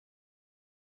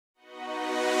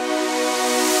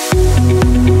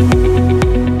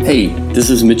Hey, this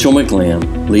is Mitchell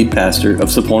McLam, lead pastor of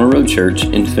Sapona Road Church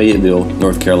in Fayetteville,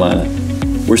 North Carolina.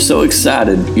 We're so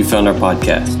excited you found our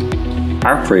podcast.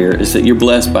 Our prayer is that you're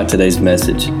blessed by today's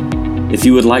message. If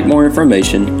you would like more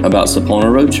information about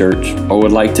Sapona Road Church or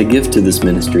would like to give to this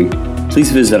ministry,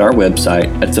 please visit our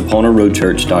website at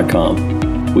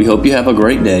saponaroadchurch.com. We hope you have a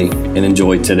great day and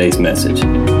enjoy today's message.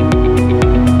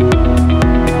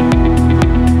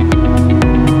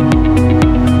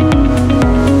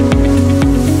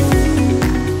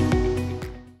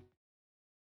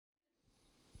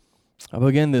 I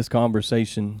began this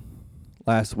conversation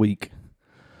last week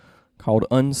called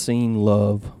Unseen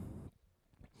Love.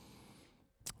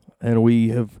 And we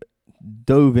have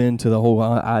dove into the whole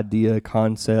idea,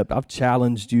 concept. I've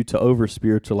challenged you to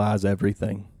over-spiritualize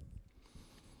everything.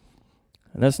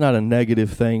 And that's not a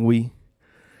negative thing. We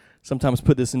sometimes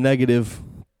put this negative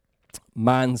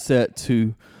mindset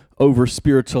to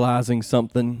over-spiritualizing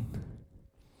something.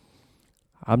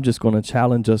 I'm just going to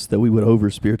challenge us that we would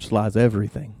over-spiritualize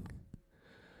everything.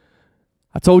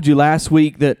 I told you last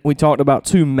week that we talked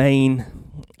about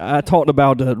I talked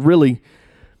about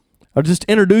I just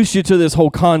introduced you to this whole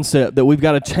concept that we've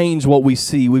got to change what we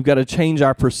see. We've got to change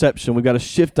our perception. We've got to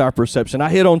shift our perception. I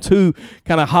hit on two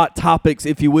kind of hot topics,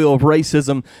 if you will, of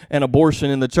racism and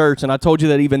abortion in the church. And I told you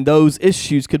that even those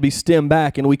issues could be stemmed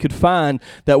back, and we could find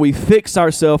that we fix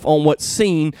ourselves on what's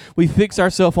seen. We fix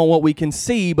ourselves on what we can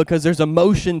see because there's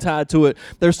emotion tied to it.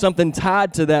 There's something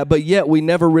tied to that, but yet we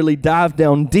never really dive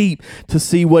down deep to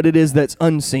see what it is that's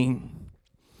unseen.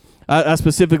 I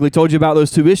specifically told you about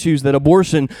those two issues, that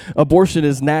abortion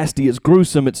is nasty, it's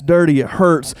gruesome, it's dirty, it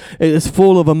hurts, it's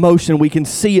full of emotion. We can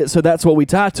see it, so that's what we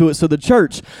tie to it. So the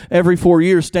church every 4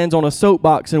 years stands on a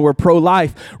soapbox, and we're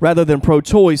pro-life rather than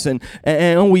pro-choice.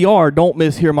 And we are, don't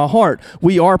mishear my heart,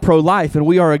 we are pro-life and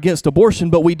we are against abortion,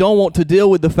 but we don't want to deal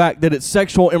with the fact that it's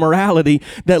sexual immorality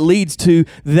that leads to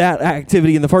that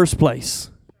activity in the first place.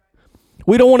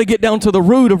 We don't want to get down to the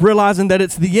root of realizing that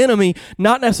it's the enemy,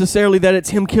 not necessarily that it's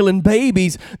him killing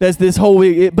babies. That's this whole.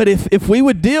 But if we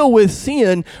would deal with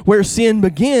sin where sin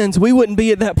begins, we wouldn't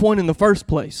be at that point in the first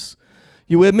place.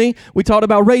 You with me? We talked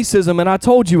about racism, and I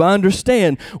told you, I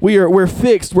understand. We're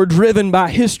fixed. We're driven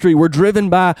by history. We're driven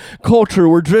by culture.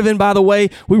 We're driven by the way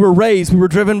we were raised. We were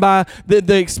driven by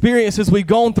the experiences we've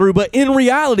gone through. But in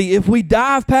reality, if we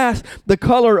dive past the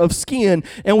color of skin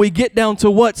and we get down to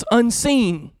what's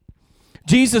unseen,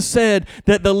 Jesus said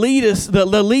that the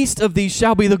least of these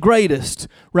shall be the greatest,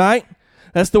 right?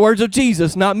 That's the words of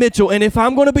Jesus, not Mitchell. And if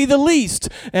I'm going to be the least,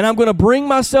 and I'm going to bring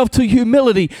myself to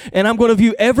humility, and I'm going to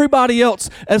view everybody else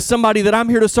as somebody that I'm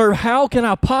here to serve, how can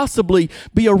I possibly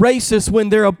be a racist when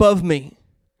they're above me?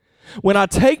 When I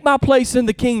take my place in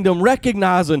the kingdom,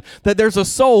 recognizing that there's a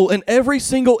soul in every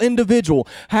single individual,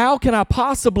 how can I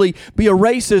possibly be a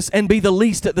racist and be the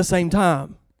least at the same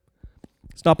time?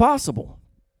 It's not possible.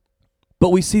 But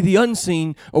we see the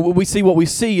unseen, or we see what we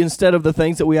see instead of the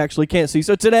things that we actually can't see.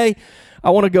 So today,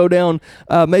 I want to go down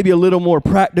maybe a little more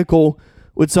practical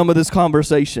with some of this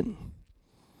conversation.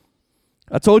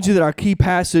 I told you that our key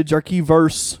passage, our key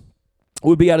verse,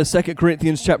 would be out of 2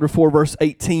 Corinthians chapter 4, verse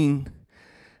 18. I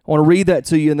want to read that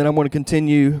to you, and then I'm going to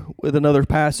continue with another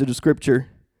passage of Scripture.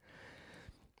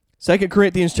 2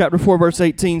 Corinthians chapter 4, verse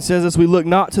 18 says, "As we look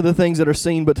not to the things that are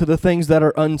seen, but to the things that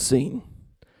are unseen.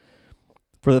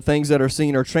 For the things that are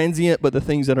seen are transient, but the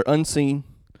things that are unseen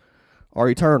are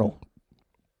eternal."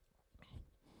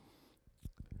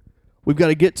 We've got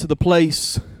to get to the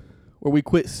place where we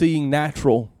quit seeing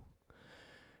natural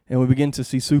and we begin to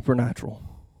see supernatural.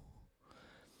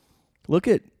 Look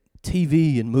at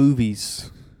TV and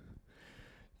movies.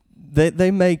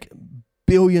 They make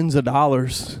billions of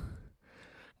dollars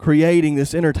creating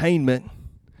this entertainment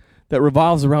that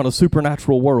revolves around a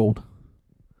supernatural world,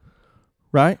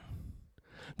 right?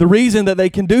 The reason that they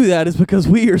can do that is because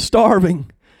we are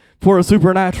starving for a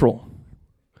supernatural.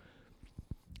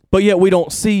 But yet we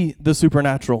don't see the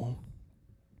supernatural.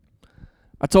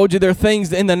 I told you there are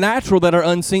things in the natural that are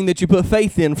unseen that you put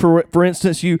faith in. For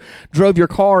instance, you drove your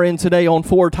car in today on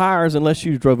 4 tires, unless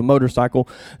you drove a motorcycle,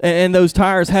 and those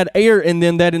tires had air in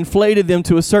them that inflated them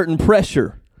to a certain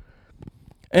pressure.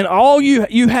 And all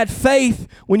you had faith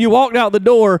when you walked out the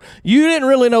door. You didn't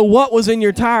really know what was in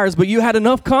your tires, but you had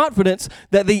enough confidence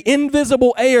that the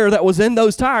invisible air that was in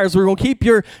those tires were going to keep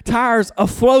your tires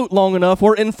afloat long enough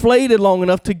or inflated long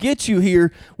enough to get you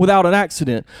here without an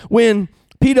accident. When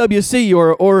PwC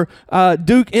or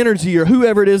Duke Energy or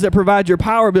whoever it is that provides your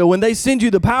power bill, when they send you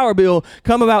the power bill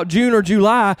come about June or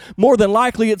July, more than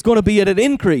likely it's going to be at an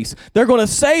increase. They're going to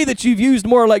say that you've used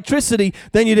more electricity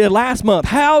than you did last month.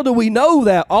 How do we know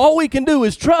that? All we can do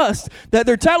is trust that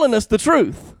they're telling us the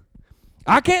truth.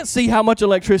 I can't see how much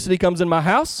electricity comes in my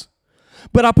house,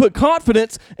 but I put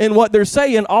confidence in what they're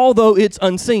saying, although it's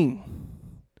unseen.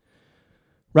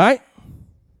 Right?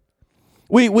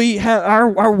 We have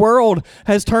our world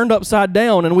has turned upside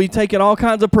down, and we've taken all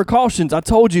kinds of precautions. I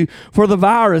told you, for the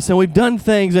virus, and we've done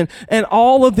things, and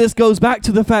all of this goes back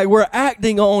to the fact we're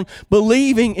acting on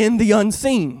believing in the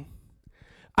unseen.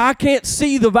 I can't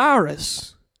see the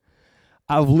virus.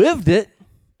 I've lived it,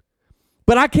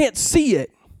 but I can't see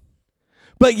it.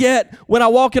 But yet, when I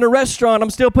walk in a restaurant,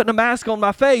 I'm still putting a mask on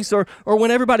my face, or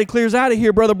when everybody clears out of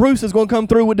here, Brother Bruce is going to come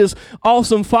through with this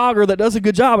awesome fogger that does a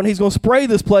good job, and he's going to spray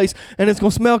this place, and it's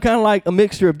going to smell kind of like a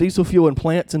mixture of diesel fuel and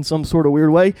plants in some sort of weird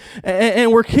way.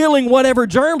 And we're killing whatever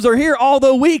germs are here,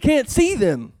 although we can't see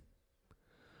them.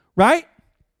 Right?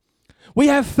 We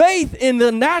have faith in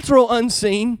the natural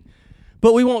unseen,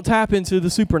 but we won't tap into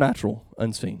the supernatural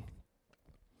unseen.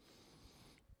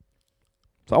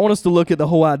 So I want us to look at the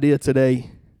whole idea today.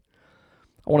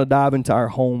 I want to dive into our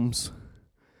homes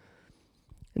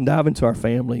and dive into our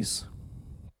families.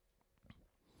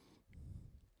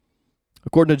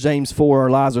 According to James 4, our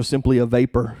lives are simply a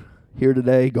vapor, here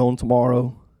today, gone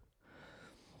tomorrow.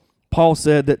 Paul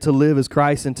said that to live is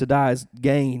Christ and to die is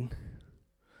gain.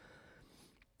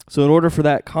 So in order for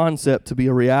that concept to be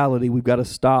a reality, we've got to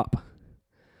stop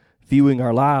viewing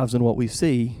our lives and what we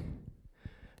see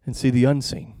and see the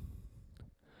unseen.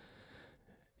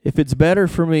 If it's better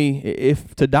for me,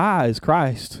 if to die is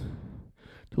Christ,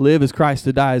 to live is Christ,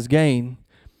 to die is gain,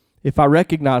 if I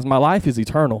recognize my life is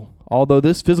eternal, although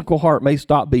this physical heart may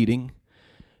stop beating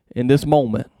in this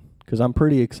moment, because I'm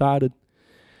pretty excited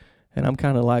and I'm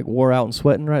kind of like wore out and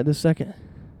sweating right this second.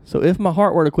 So if my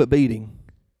heart were to quit beating,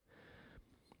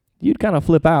 you'd kind of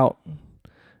flip out,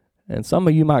 and some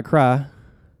of you might cry,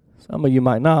 some of you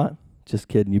might not. Just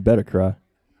kidding, you better cry.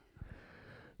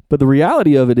 But the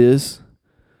reality of it is,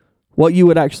 what you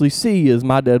would actually see is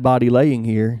my dead body laying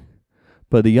here,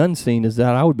 but the unseen is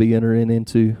that I would be entering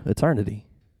into eternity,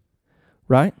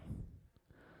 right?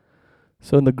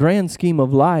 So in the grand scheme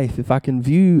of life, if I can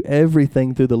view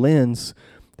everything through the lens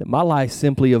that my life's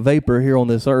simply a vapor here on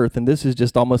this earth, and this is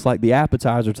just almost like the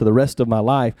appetizer to the rest of my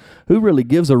life, who really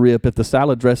gives a rip if the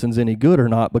salad dressing's any good or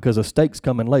not, because a steak's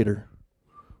coming later,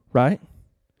 right?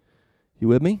 You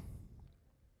with me?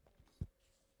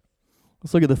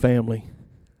 Let's look at the family.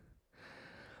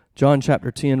 John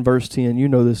chapter 10, verse 10, you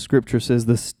know this scripture says,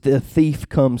 the thief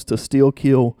comes to steal,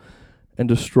 kill, and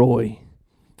destroy.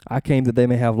 I came that they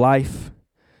may have life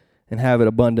and have it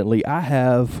abundantly. I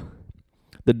have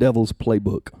the devil's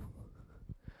playbook.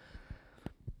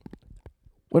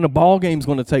 When a ball game's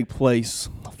going to take place,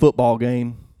 a football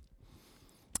game,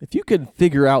 if you can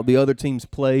figure out the other team's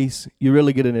plays, you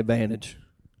really get an advantage,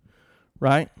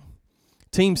 right?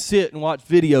 Teams sit and watch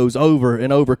videos over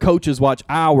and over. Coaches watch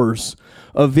hours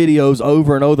of videos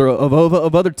over and over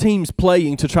of other teams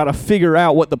playing to try to figure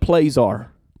out what the plays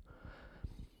are.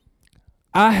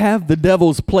 I have the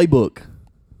devil's playbook.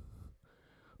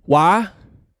 Why?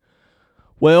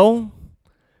 Well,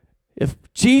 if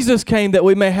Jesus came that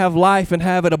we may have life and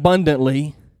have it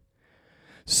abundantly,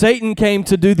 Satan came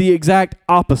to do the exact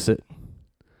opposite.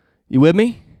 You with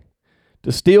me?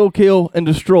 To steal, kill, and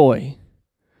destroy.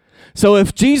 So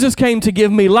if Jesus came to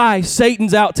give me life,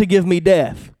 Satan's out to give me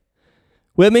death.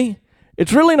 With me?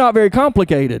 It's really not very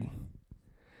complicated.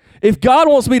 If God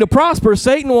wants me to prosper,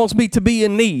 Satan wants me to be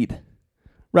in need.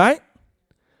 Right?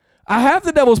 I have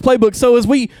the devil's playbook. So as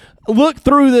we look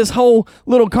through this whole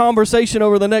little conversation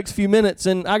over the next few minutes,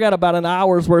 and I got about an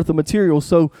hour's worth of material,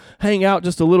 so hang out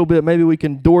just a little bit. Maybe we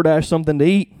can DoorDash something to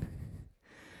eat.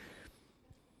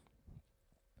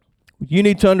 You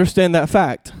need to understand that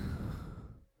fact.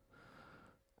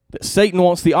 That Satan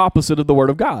wants the opposite of the Word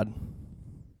of God.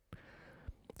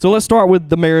 So let's start with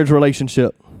the marriage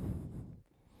relationship.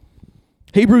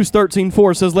 Hebrews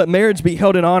 13:4 says, let marriage be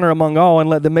held in honor among all, and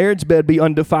let the marriage bed be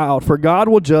undefiled, for God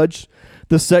will judge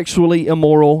the sexually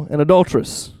immoral and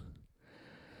adulterous.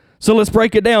 So let's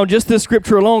break it down. Just this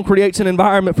scripture alone creates an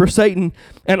environment for Satan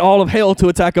and all of hell to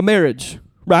attack a marriage,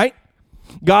 right?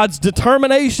 God's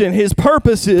determination, his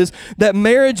purpose is that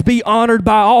marriage be honored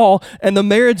by all and the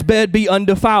marriage bed be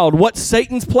undefiled. What's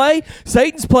Satan's play?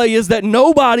 Satan's play is that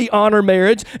nobody honor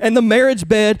marriage and the marriage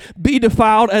bed be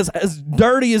defiled as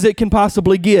dirty as it can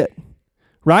possibly get.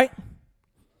 Right?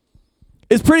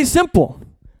 It's pretty simple.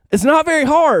 It's not very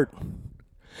hard.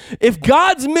 If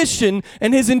God's mission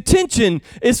and his intention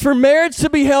is for marriage to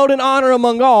be held in honor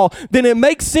among all, then it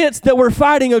makes sense that we're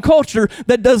fighting a culture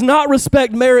that does not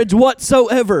respect marriage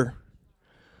whatsoever.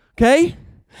 Okay?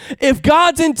 If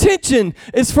God's intention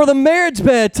is for the marriage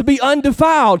bed to be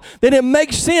undefiled, then it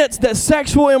makes sense that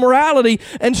sexual immorality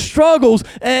and struggles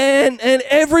and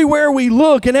everywhere we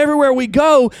look and everywhere we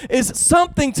go is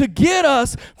something to get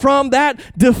us from that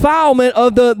defilement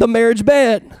of the marriage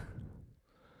bed.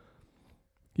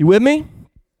 You with me?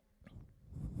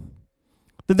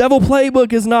 The devil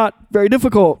playbook is not very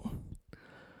difficult.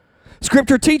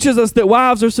 Scripture teaches us that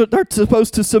wives are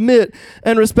supposed to submit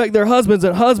and respect their husbands,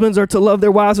 and husbands are to love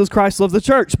their wives as Christ loves the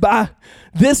church. By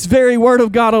this very word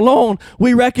of God alone,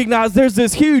 we recognize there's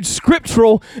this huge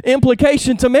scriptural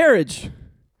implication to marriage.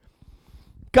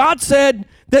 God said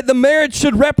that the marriage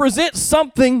should represent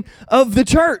something of the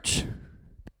church.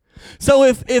 So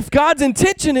if God's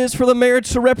intention is for the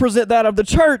marriage to represent that of the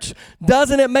church,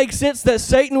 doesn't it make sense that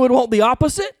Satan would want the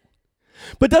opposite?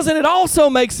 But doesn't it also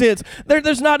make sense?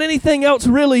 There's not anything else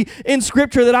really in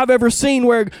Scripture that I've ever seen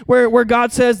where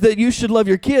God says that you should love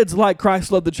your kids like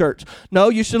Christ loved the church. No,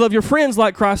 you should love your friends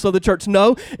like Christ loved the church.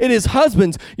 No, it is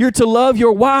husbands. You're to love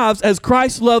your wives as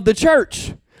Christ loved the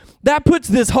church. That puts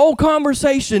this whole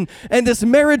conversation and this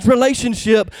marriage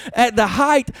relationship at the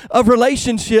height of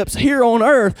relationships here on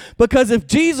earth. Because if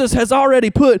Jesus has already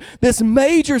put this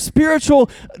major spiritual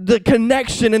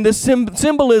connection and this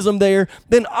symbolism there,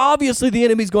 then obviously the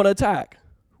enemy's going to attack,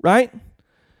 right?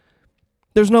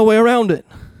 There's no way around it.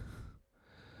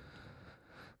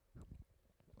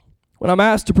 When I'm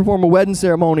asked to perform a wedding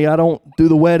ceremony, I don't do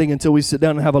the wedding until we sit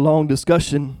down and have a long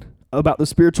discussion about the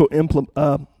spiritual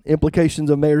implications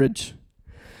of marriage.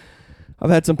 I've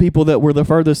had some people that were the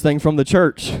furthest thing from the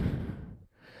church,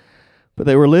 but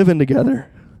they were living together.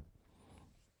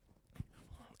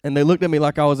 And they looked at me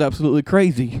like I was absolutely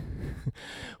crazy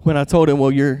when I told them, well,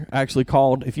 you're actually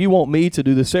called, if you want me to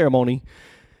do the ceremony,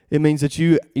 it means that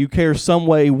you care some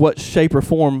way, what shape or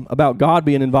form about God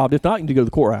being involved. If not, you need to go to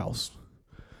the courthouse.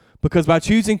 Because by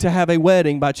choosing to have a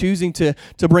wedding, by choosing to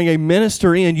bring a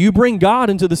minister in, you bring God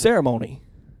into the ceremony.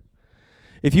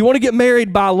 If you want to get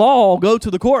married by law, go to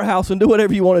the courthouse and do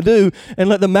whatever you want to do and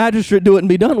let the magistrate do it and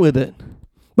be done with it.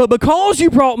 But because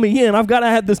you brought me in, I've got to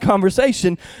have this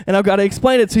conversation and I've got to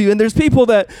explain it to you. And there's people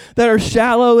that are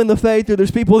shallow in the faith, or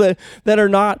there's people that are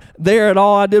not there at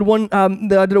all. I did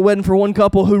a wedding for one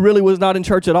couple who really was not in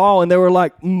church at all, and they were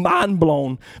like mind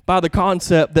blown by the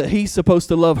concept that he's supposed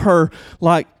to love her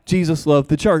like Jesus loved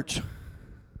the church.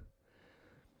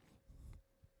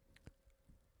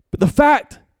 But the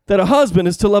fact that a husband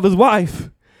is to love his wife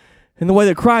in the way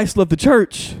that Christ loved the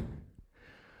church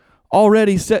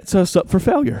already sets us up for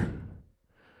failure.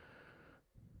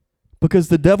 Because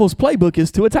the devil's playbook is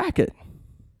to attack it.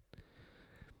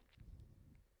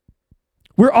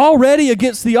 We're already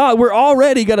against the odds. We're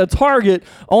already got a target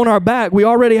on our back. We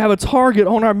already have a target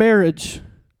on our marriage.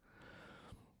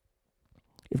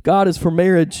 If God is for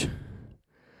marriage,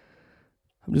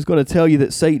 I'm just going to tell you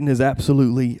that Satan is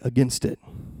absolutely against it.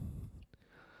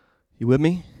 You with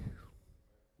me?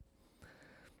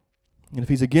 And if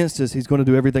he's against us, he's going to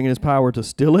do everything in his power to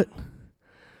steal it,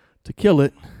 to kill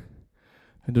it,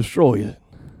 and destroy it.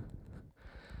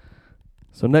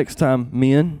 So next time,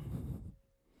 men,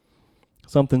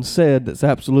 something's said that's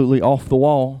absolutely off the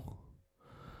wall,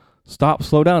 stop,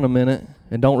 slow down a minute,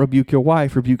 and don't rebuke your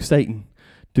wife, rebuke Satan.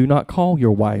 Do not call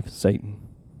your wife Satan.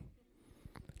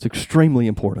 It's extremely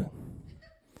important.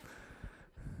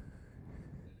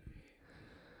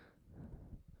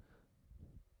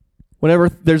 Whenever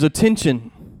there's a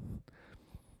tension,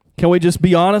 can we just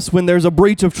be honest? When there's a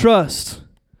breach of trust,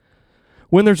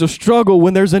 when there's a struggle,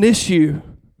 when there's an issue,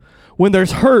 when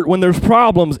there's hurt, when there's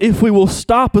problems, if we will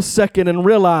stop a second and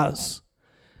realize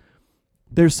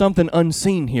there's something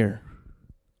unseen here.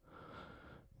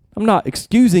 I'm not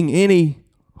excusing any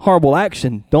horrible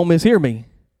action. Don't mishear me.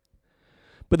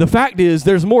 But the fact is,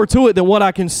 there's more to it than what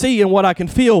I can see and what I can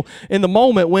feel in the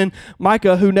moment when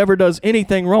Micah, who never does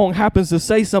anything wrong, happens to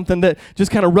say something that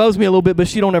just kind of rubs me a little bit, but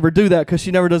she don't ever do that because she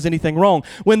never does anything wrong.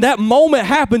 When that moment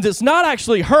happens, it's not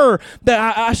actually her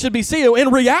that I should be seeing. In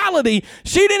reality,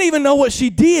 she didn't even know what she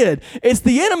did. It's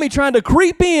the enemy trying to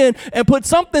creep in and put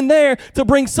something there to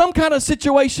bring some kind of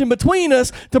situation between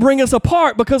us to bring us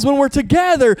apart, because when we're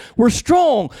together, we're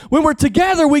strong. When we're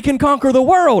together, we can conquer the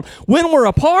world. When we're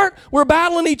apart, we're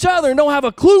battling each other and don't have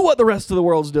a clue what the rest of the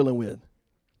world's dealing with.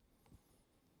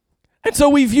 And so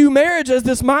we view marriage as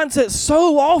this mindset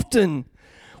so often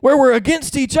where we're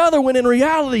against each other, when in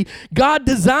reality, God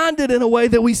designed it in a way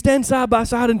that we stand side by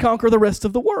side and conquer the rest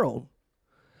of the world.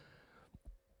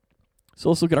 So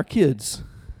let's look at our kids.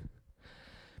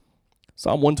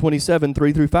 Psalm 127,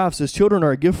 3-5 says, children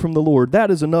are a gift from the Lord. That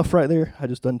is enough right there. I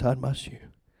just untied my shoe.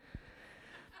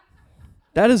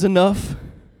 That is enough.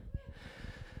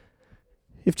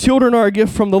 If children are a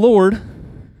gift from the Lord,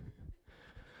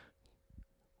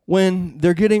 when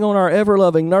they're getting on our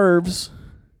ever-loving nerves,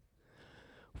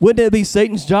 wouldn't it be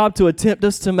Satan's job to tempt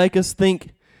us to make us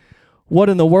think, what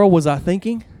in the world was I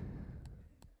thinking?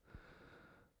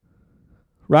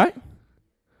 Right?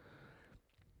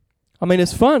 I mean,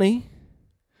 it's funny,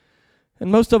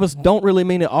 and most of us don't really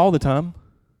mean it all the time.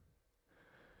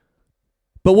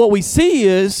 But what we see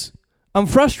is, I'm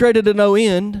frustrated to no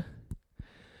end.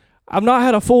 I've not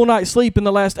had a full night's sleep in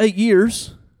the last 8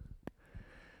 years.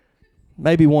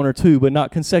 Maybe 1 or 2, but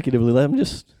not consecutively.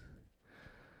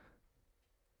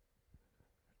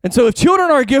 And so if children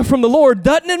are a gift from the Lord,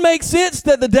 doesn't it make sense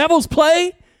that the devil's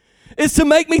play is to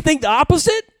make me think the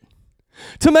opposite?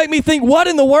 To make me think, what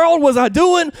in the world was I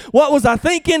doing? What was I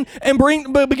thinking? And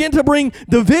begin to bring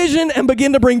division and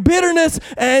begin to bring bitterness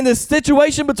and the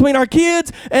situation between our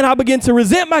kids. And I begin to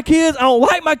resent my kids. I don't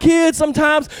like my kids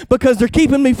sometimes because they're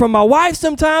keeping me from my wife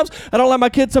sometimes. I don't like my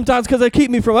kids sometimes because they keep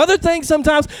me from other things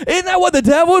sometimes. Isn't that what the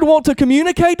devil would want to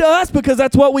communicate to us? Because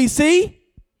that's what we see.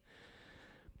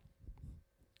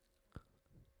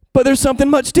 But there's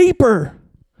something much deeper.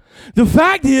 The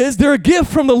fact is, they're a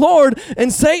gift from the Lord,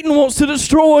 and Satan wants to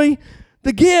destroy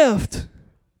the gift.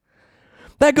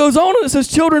 That goes on, and it says,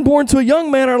 children born to a young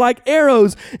man are like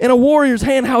arrows in a warrior's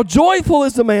hand. How joyful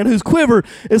is the man whose quiver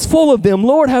is full of them.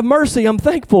 Lord, have mercy. I'm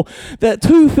thankful that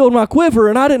 2 filled my quiver,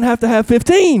 and I didn't have to have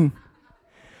 15.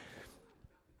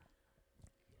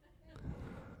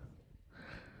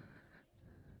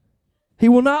 He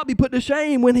will not be put to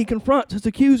shame when he confronts his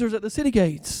accusers at the city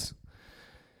gates.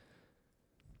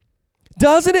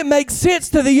 Doesn't it make sense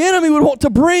that the enemy would want to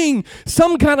bring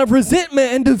some kind of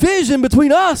resentment and division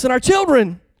between us and our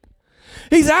children?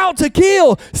 He's out to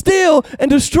kill, steal,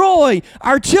 and destroy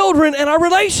our children and our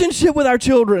relationship with our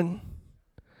children.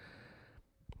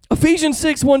 Ephesians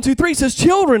 6, 1, 2, 3 says,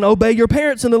 children, obey your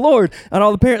parents in the Lord. And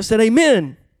all the parents said,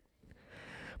 amen.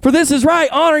 For this is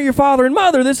right, honor your father and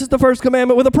mother. This is the first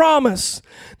commandment with a promise,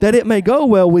 that it may go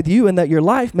well with you and that your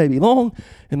life may be long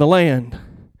in the land.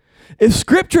 If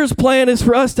Scripture's plan is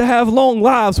for us to have long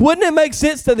lives, wouldn't it make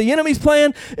sense that the enemy's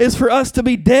plan is for us to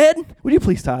be dead? Would you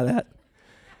please tie that?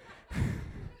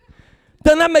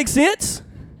 Doesn't that make sense?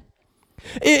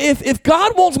 If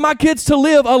God wants my kids to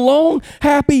live a long,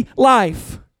 happy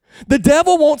life, the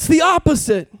devil wants the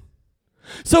opposite.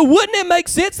 So wouldn't it make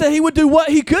sense that he would do what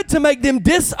he could to make them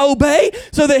disobey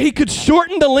so that he could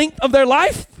shorten the length of their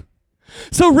life?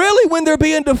 So really, when they're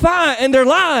being defiant and they're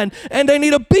lying and they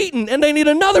need a beating and they need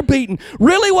another beating,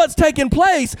 really what's taking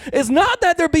place is not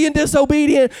that they're being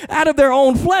disobedient out of their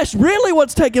own flesh. Really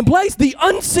what's taking place, the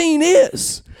unseen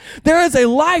is, there is a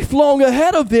life long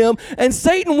ahead of them and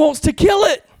Satan wants to kill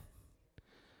it.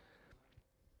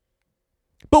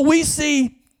 But we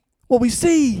see what we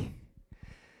see.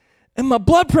 And my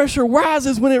blood pressure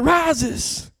rises when it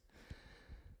rises.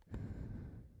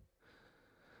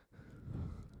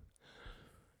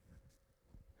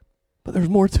 But there's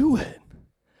more to it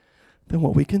than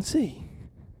what we can see.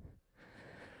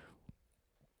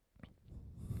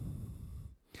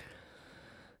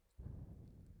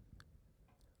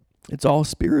 It's all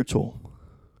spiritual.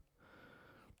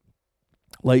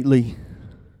 Lately,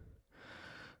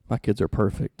 my kids are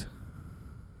perfect.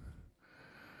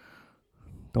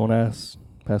 Don't ask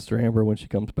Pastor Amber when she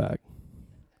comes back.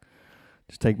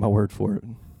 Just take my word for it.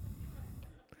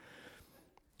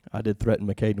 I did threaten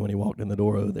McCaden when he walked in the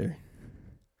door over there.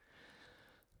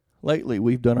 Lately,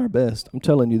 we've done our best. I'm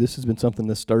telling you, this has been something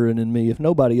that's stirring in me. If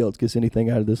nobody else gets anything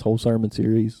out of this whole sermon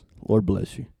series, Lord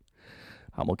bless you.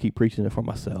 I'm going to keep preaching it for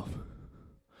myself.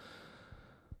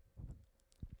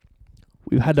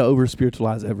 We've had to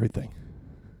over-spiritualize everything.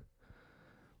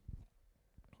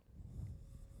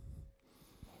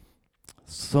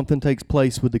 Something takes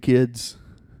place with the kids,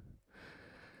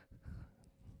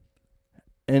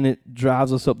 and it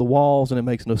drives us up the walls, and it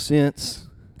makes no sense.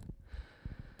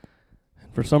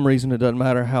 For some reason, it doesn't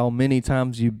matter how many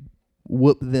times you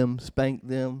whoop them, spank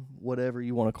them, whatever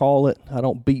you want to call it. I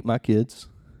don't beat my kids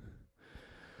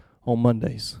on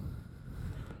Mondays.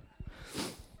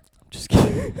 I'm just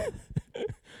kidding.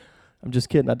 I'm just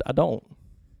kidding. I don't.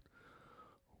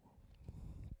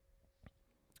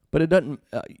 But it doesn't.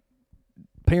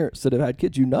 Parents that have had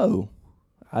kids, you know.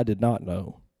 I did not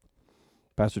know.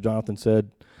 Pastor Jonathan said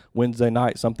Wednesday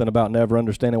night something about never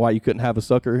understanding why you couldn't have a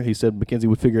sucker. He said Mackenzie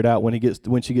would figure it out when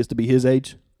she gets to be his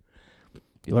age.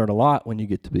 You learn a lot when you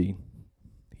get to be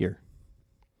here.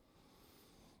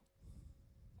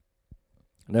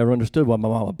 I never understood why my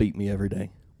mama beat me every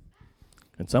day.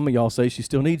 And some of y'all say she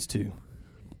still needs to.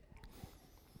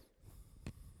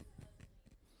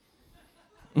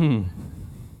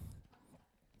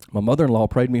 My mother-in-law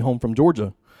prayed me home from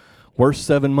Georgia. Worst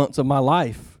 7 months of my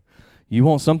life. You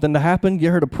want something to happen,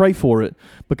 get her to pray for it.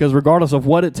 Because regardless of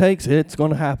what it takes, it's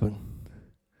going to happen.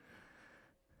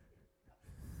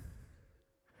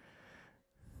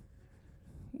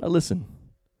 Now listen.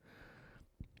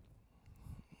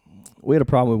 We had a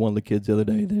problem with one of the kids the other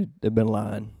day. They'd been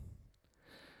lying.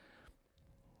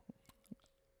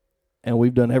 And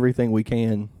we've done everything we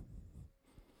can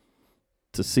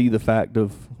to see the fact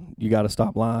of you got to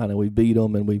stop lying, and we beat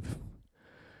them, and we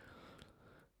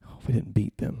didn't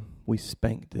beat them. We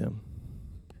spanked them.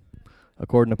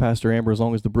 According to Pastor Amber, as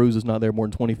long as the bruise is not there more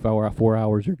than 24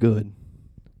 hours, you're good.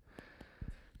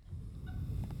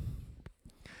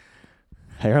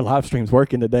 Hey, our live stream's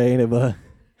working today, ain't it, bud?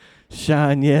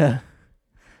 Shine, yeah.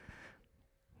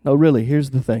 No, really,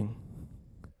 here's the thing.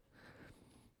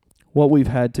 What we've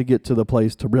had to get to the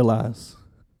place to realize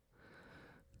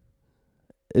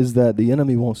is that the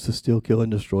enemy wants to steal, kill, and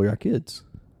destroy our kids.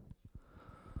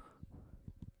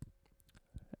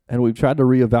 And we've tried to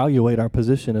reevaluate our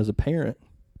position as a parent.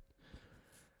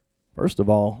 First of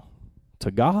all,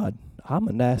 to God, I'm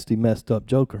a nasty, messed up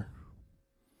joker.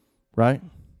 Right?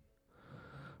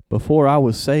 Before I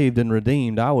was saved and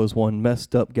redeemed, I was one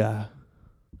messed up guy.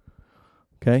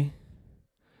 Okay?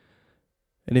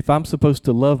 And if I'm supposed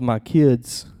to love my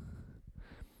kids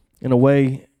in a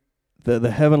way that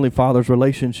the Heavenly Father's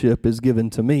relationship is given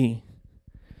to me,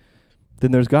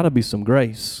 then there's got to be some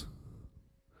grace.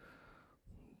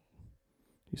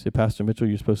 You say, Pastor Mitchell,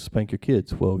 you're supposed to spank your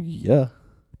kids. Well, yeah.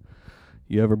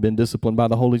 You ever been disciplined by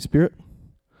the Holy Spirit?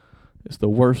 It's the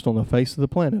worst on the face of the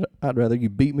planet. I'd rather you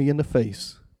beat me in the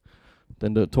face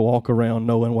than to walk around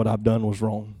knowing what I've done was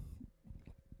wrong.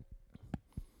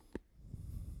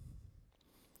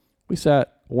 We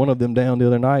sat one of them down the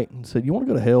other night and said, you want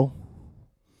to go to hell?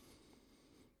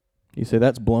 You say,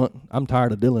 that's blunt. I'm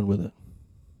tired of dealing with it.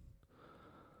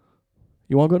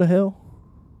 You want to go to hell?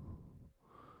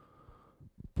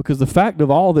 Because the fact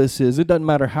of all this is, it doesn't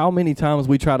matter how many times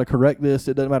we try to correct this.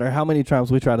 It doesn't matter how many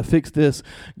times we try to fix this.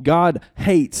 God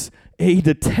hates, He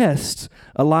detests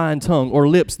a lying tongue or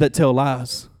lips that tell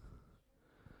lies.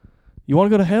 You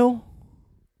want to go to hell?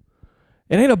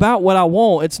 It ain't about what I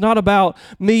want. It's not about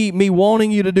me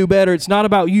wanting you to do better. It's not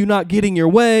about you not getting your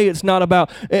way. It's not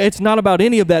about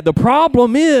any of that. The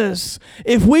problem is,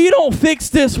 if we don't fix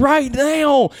this right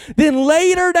now, then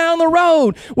later down the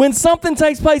road, when something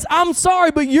takes place, I'm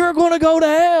sorry, but you're going to go to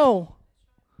hell.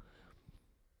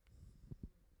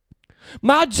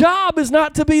 My job is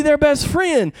not to be their best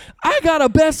friend. I got a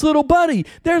best little buddy.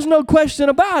 There's no question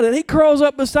about it. He curls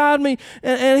up beside me,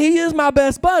 and he is my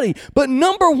best buddy. But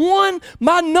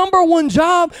my number one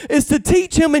job is to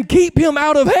teach him and keep him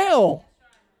out of hell.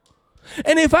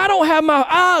 And if I don't have my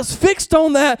eyes fixed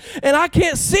on that, and I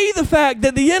can't see the fact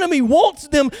that the enemy wants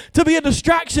them to be a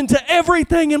distraction to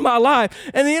everything in my life,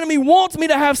 and the enemy wants me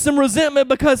to have some resentment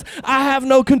because I have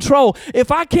no control. If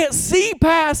I can't see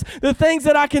past the things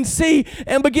that I can see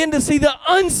and begin to see the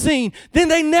unseen, then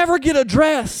they never get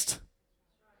addressed.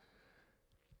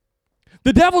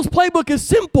 The devil's playbook is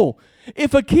simple.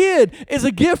 If a kid is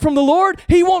a gift from the Lord,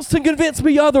 he wants to convince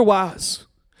me otherwise.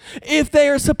 If they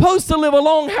are supposed to live a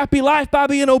long, happy life by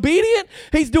being obedient,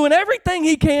 he's doing everything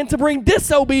he can to bring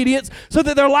disobedience so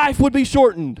that their life would be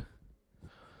shortened.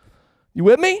 You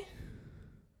with me?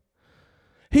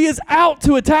 He is out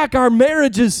to attack our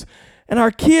marriages and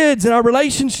our kids and our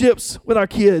relationships with our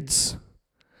kids.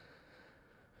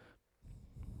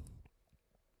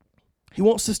 He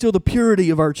wants to steal the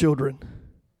purity of our children.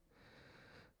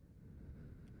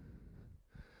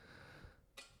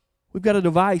 We've got a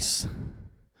device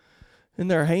in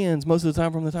their hands most of the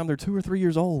time from the time they're 2 or 3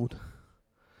 years old.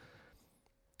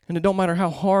 And it don't matter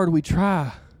how hard we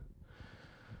try.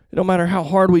 It don't matter how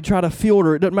hard we try to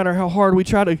filter. It doesn't matter how hard we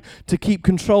try to keep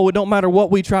control. It don't matter what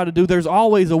we try to do. There's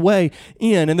always a way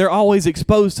in, and they're always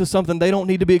exposed to something they don't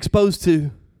need to be exposed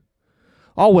to.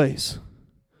 Always.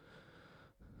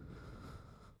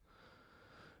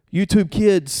 YouTube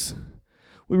Kids.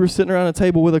 We were sitting around a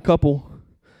table with a couple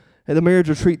at the marriage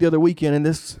retreat the other weekend, and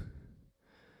this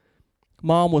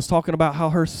mom was talking about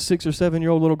how her 6 or 7 year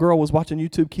old little girl was watching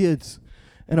YouTube Kids,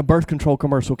 and a birth control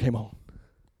commercial came on.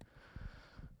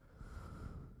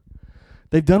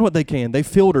 They've done what they can. They've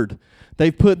filtered.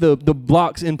 They've put the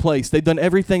blocks in place. They've done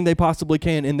everything they possibly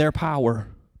can in their power.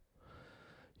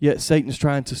 Yet Satan's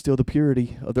trying to steal the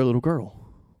purity of their little girl.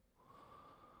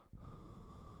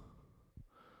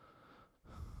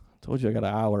 I told you I got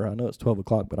an hour. I know it's 12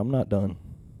 o'clock, but I'm not done.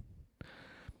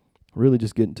 Really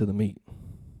just getting to the meat.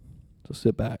 So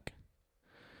sit back.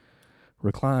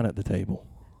 Recline at the table.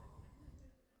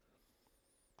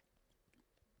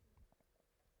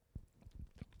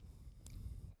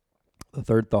 The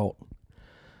third thought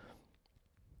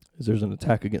is there's an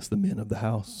attack against the men of the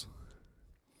house.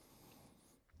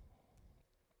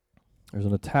 There's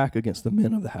an attack against the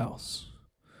men of the house.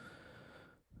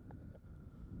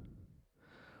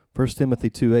 1 Timothy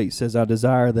 2:8 says, I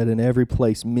desire that in every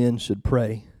place men should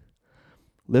pray,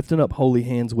 lifting up holy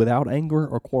hands without anger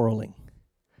or quarreling.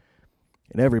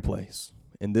 In every place.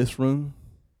 In this room,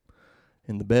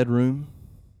 in the bedroom,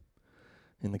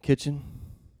 in the kitchen,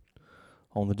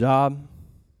 on the job,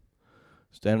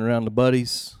 standing around the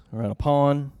buddies, around a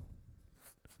pond.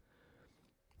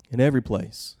 In every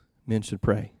place, men should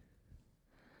pray.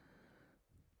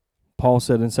 Paul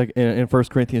said in 1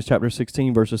 Corinthians chapter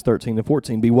 16, verses 13 and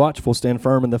 14, be watchful, stand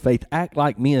firm in the faith, act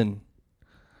like men.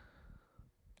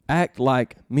 Act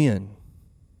like men.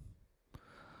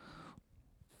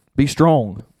 Be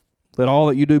strong. Let all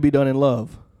that you do be done in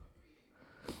love.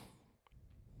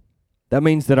 That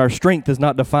means that our strength is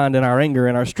not defined in our anger,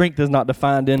 and our strength is not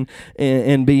defined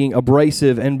in being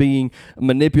abrasive and being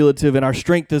manipulative, and our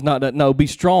strength is not, no, be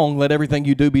strong, let everything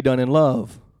you do be done in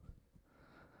love.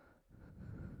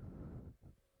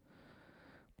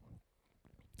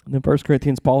 And then 1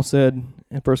 Corinthians, Paul said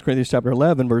in 1 Corinthians chapter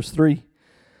 11, verse 3,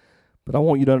 but I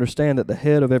want you to understand that the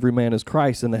head of every man is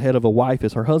Christ, and the head of a wife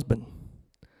is her husband,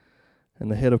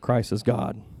 and the head of Christ is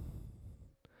God.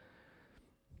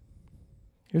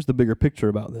 Here's the bigger picture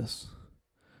about this.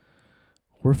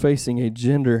 We're facing a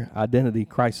gender identity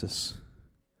crisis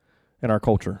in our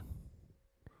culture.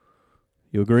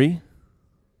 You agree?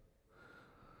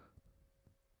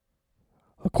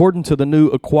 According to the new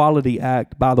Equality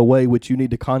Act, by the way, which you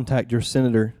need to contact your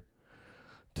senator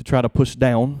to try to push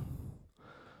down,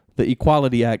 the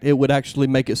Equality Act, it would actually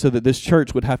make it so that this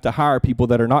church would have to hire people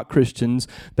that are not Christians,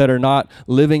 that are not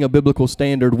living a biblical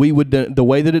standard. We would, the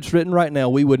way that it's written right now,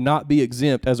 we would not be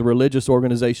exempt as a religious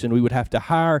organization. We would have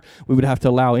to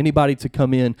allow anybody to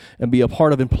come in and be a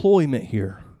part of employment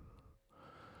here.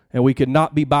 And we could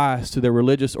not be biased to their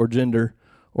religious or gender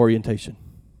orientation.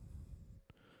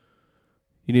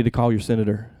 You need to call your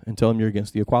senator and tell him you're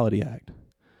against the Equality Act.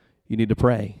 You need to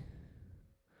pray.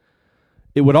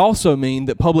 It would also mean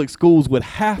that public schools would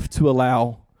have to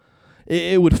allow,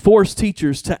 it would force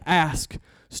teachers to ask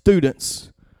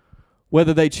students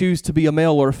whether they choose to be a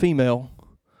male or a female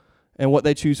and what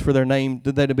they choose for their name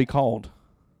that they to be called.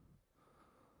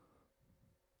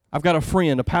 I've got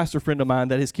a pastor friend of mine,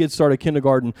 that his kids started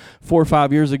kindergarten 4 or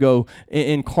 5 years ago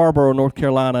in Carborough, North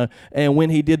Carolina. And when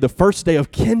he did the first day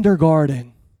of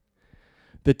kindergarten,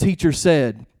 the teacher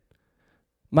said,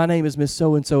 my name is Miss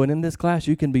So-and-so, and in this class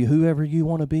you can be whoever you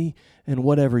want to be and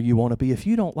whatever you want to be. If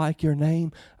you don't like your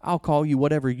name, I'll call you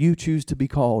whatever you choose to be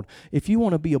called. If you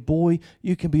want to be a boy,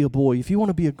 you can be a boy. If you want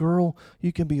to be a girl,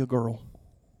 you can be a girl.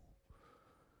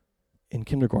 In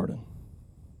kindergarten.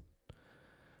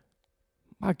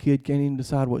 My kid can't even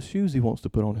decide what shoes he wants to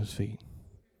put on his feet.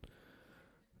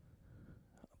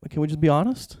 But can we just be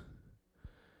honest?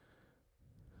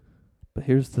 But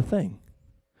here's the thing.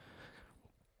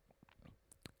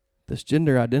 This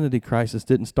gender identity crisis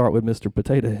didn't start with Mr.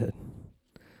 Potato Head.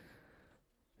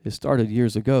 It started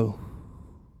years ago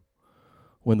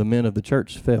when the men of the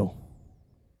church fell.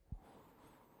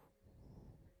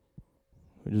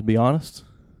 We just be honest.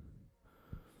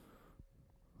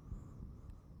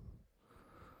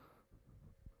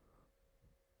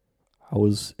 I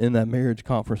was in that marriage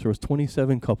conference. There was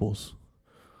 27 couples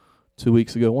 2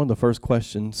 weeks ago. One of the first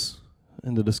questions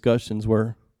in the discussions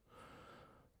were,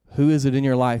 who is it in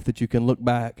your life that you can look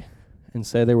back and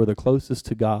say they were the closest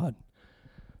to God?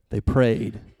 They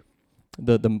prayed.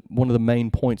 One of the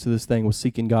main points of this thing was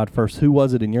seeking God first. Who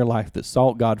was it in your life that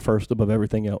sought God first above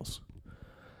everything else?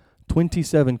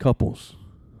 27 couples.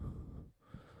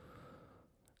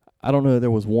 I don't know if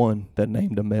there was one that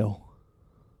named a male.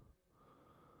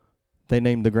 They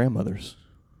named the grandmothers.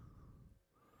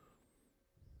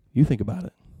 You think about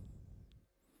it.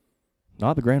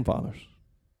 Not the grandfathers.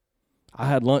 I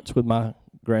had lunch with my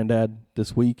granddad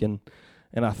this week, and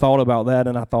I thought about that,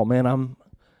 and I thought, man, I'm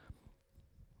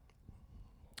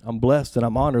blessed and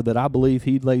I'm honored that I believe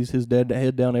he lays his dead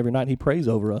head down every night and he prays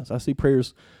over us. I see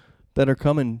prayers that are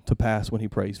coming to pass when he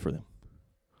prays for them.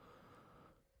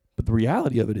 But the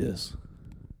reality of it is,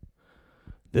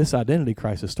 this identity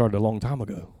crisis started a long time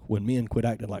ago when men quit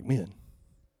acting like men.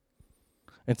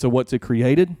 And so what's it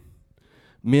created?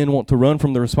 Men want to run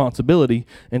from the responsibility,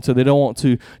 and so they don't want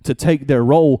to take their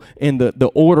role in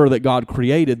the order that God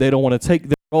created. They don't want to take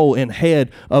their role in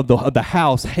head of the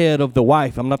house, head of the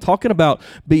wife. I'm not talking about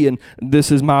being,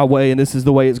 this is my way and this is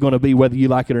the way it's going to be whether you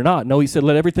like it or not. No, he said,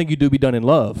 let everything you do be done in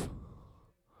love.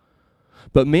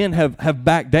 But men have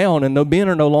backed down, and the men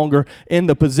are no longer in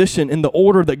the position, in the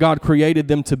order that God created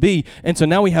them to be. And so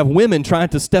now we have women trying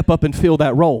to step up and fill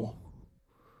that role.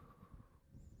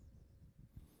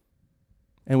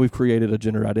 And we've created a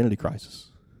gender identity crisis.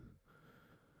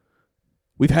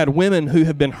 We've had women who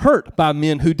have been hurt by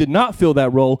men who did not fill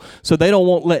that role, so they don't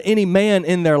want to let any man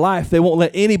in their life. They won't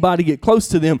let anybody get close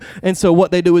to them. And so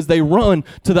what they do is they run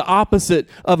to the opposite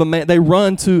of a man. They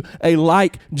run to a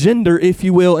like gender, if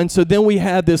you will. And so then we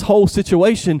have this whole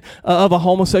situation of a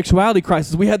homosexuality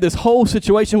crisis. We have this whole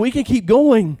situation. We can keep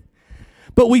going.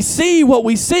 But we see what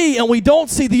we see, and we don't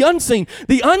see the unseen.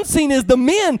 The unseen is the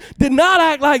men did not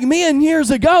act like men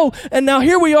years ago, and now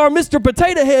here we are, Mr.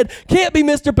 Potato Head can't be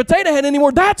Mr. Potato Head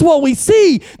anymore. That's what we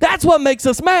see. That's what makes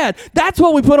us mad. That's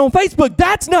what we put on Facebook.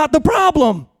 That's not the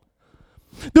problem.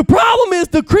 The problem is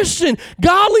the Christian,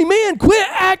 godly men quit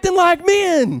acting like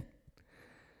men.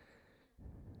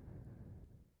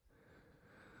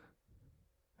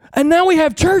 And now we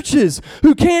have churches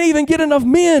who can't even get enough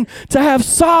men to have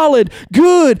solid,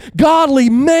 good, godly,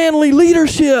 manly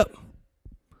leadership.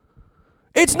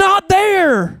 It's not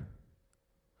there.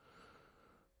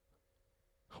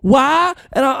 Why?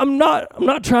 And I'm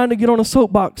not trying to get on a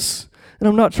soapbox, and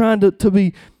I'm not trying to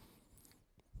be.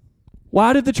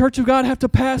 Why did the Church of God have to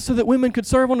pass so that women could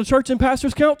serve on the church and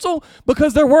pastors' council?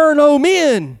 Because there were no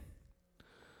men.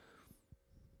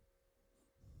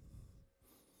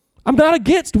 I'm not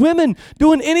against women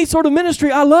doing any sort of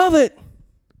ministry. I love it.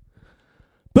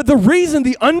 But the reason,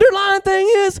 the underlying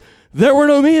thing is, there were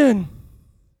no men.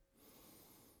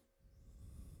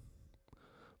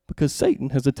 Because Satan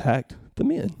has attacked the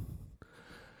men.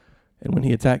 And when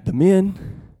he attacked the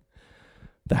men,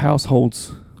 the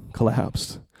households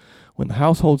collapsed. When the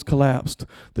households collapsed,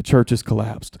 the churches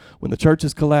collapsed. When the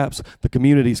churches collapse, the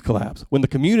communities collapse. When the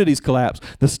communities collapse,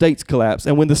 the states collapse.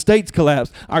 And when the states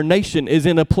collapse, our nation is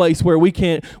in a place where we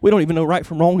don't even know right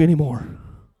from wrong anymore.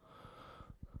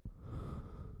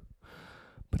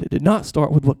 But it did not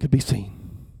start with what could be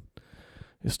seen.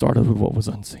 It started with what was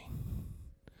unseen.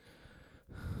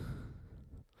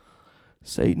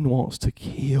 Satan wants to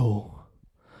kill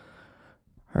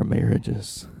our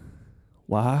marriages.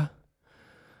 Why?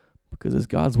 Because it's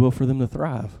God's will for them to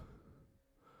thrive.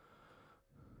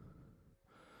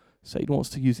 Satan wants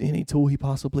to use any tool he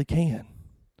possibly can.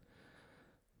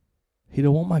 He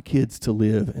don't want my kids to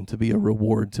live and to be a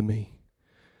reward to me.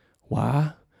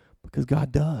 Why? Because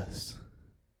God does.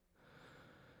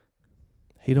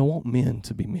 He don't want men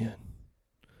to be men.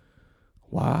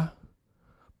 Why?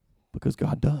 Because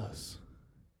God does.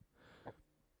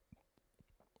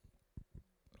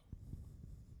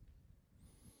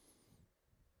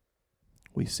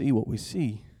 We see what we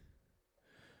see.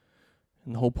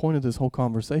 And the whole point of this whole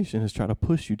conversation is trying to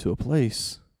push you to a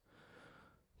place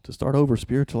to start over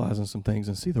spiritualizing some things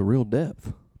and see the real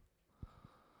depth.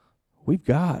 We've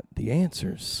got the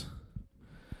answers.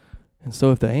 And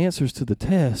so if the answers to the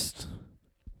test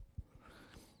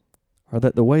are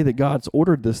that the way that God's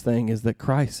ordered this thing is that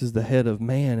Christ is the head of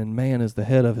man and man is the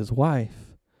head of his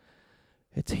wife,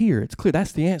 it's here, it's clear.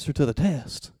 That's the answer to the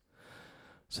test.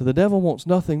 So the devil wants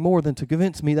nothing more than to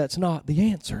convince me that's not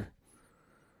the answer.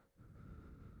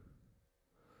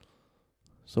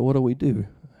 So what do?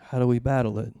 How do we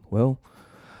battle it? Well,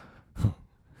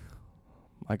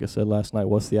 like I said last night,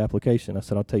 what's the application? I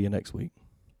said, I'll tell you next week.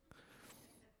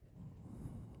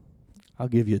 I'll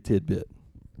give you a tidbit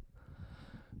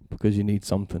because you need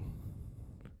something.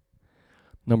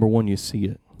 Number one, you see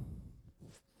it.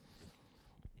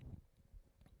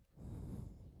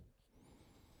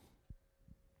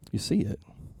 You see it.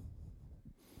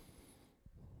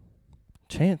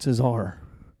 Chances are,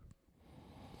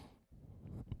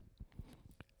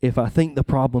 if I think the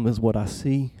problem is what I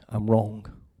see, I'm wrong.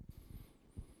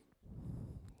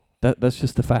 That's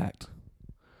just the fact.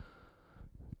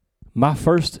 My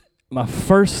first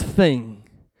thing,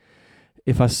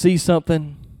 if I see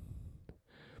something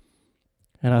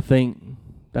and I think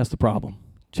that's the problem,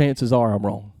 chances are I'm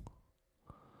wrong.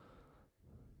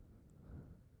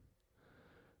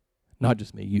 Not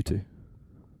just me, you too.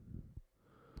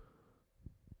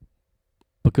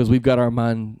 Because we've got our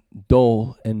mind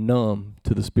dull and numb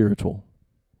to the spiritual.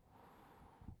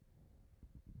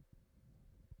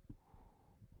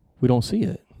 We don't see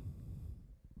it.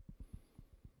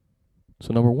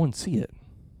 So number one, see it.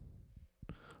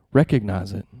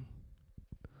 Recognize it.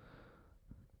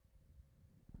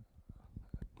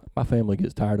 My family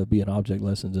gets tired of being object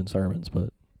lessons and sermons,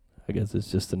 but I guess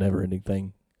it's just a never-ending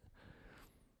thing.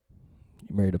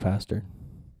 You married a pastor.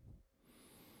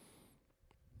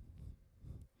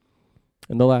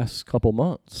 In the last couple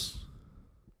months,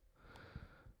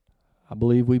 I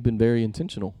believe we've been very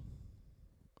intentional.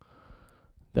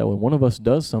 That when one of us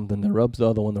does something that rubs the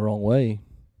other one the wrong way,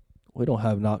 we don't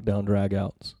have knockdown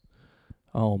drag-outs.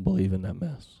 I don't believe in that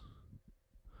mess.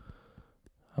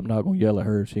 I'm not going to yell at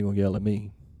her. She's going to yell at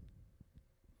me.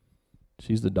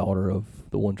 She's the daughter of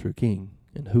the one true King.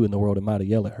 And who in the world am I to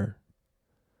yell at her?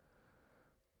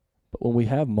 But when we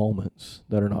have moments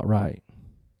that are not right,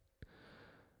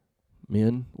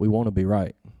 men, we want to be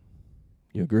right.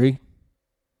 You agree?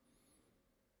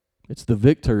 It's the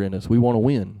victor in us. We want to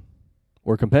win.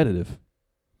 We're competitive.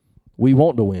 We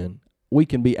want to win. We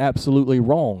can be absolutely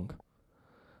wrong,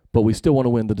 but we still want to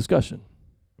win the discussion,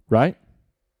 right?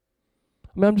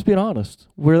 I mean, I'm just being honest.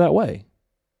 We're that way.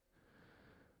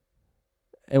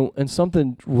 And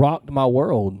something rocked my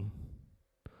world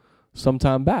some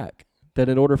time back, that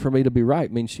in order for me to be right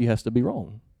means she has to be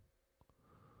wrong,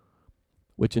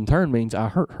 which in turn means I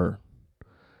hurt her.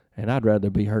 And I'd rather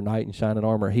be her knight in shining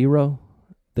armor hero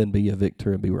than be a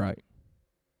victor and be right.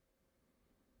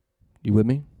 You with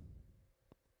me?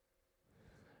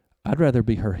 I'd rather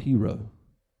be her hero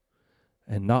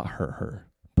and not hurt her,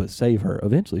 but save her.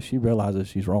 Eventually, she realizes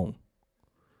she's wrong.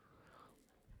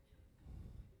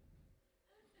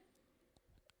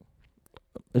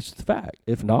 It's the fact.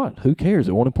 If not, who cares?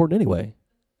 It wasn't important anyway.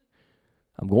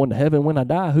 I'm going to heaven when I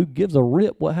die. Who gives a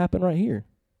rip what happened right here?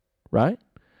 Right?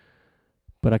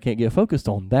 But I can't get focused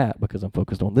on that because I'm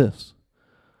focused on this.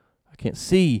 I can't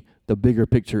see the bigger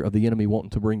picture of the enemy wanting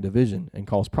to bring division and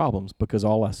cause problems because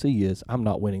all I see is I'm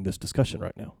not winning this discussion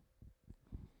right now.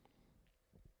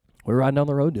 We were riding down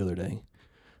the road the other day,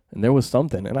 and there was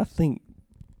something, and I think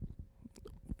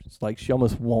it's like she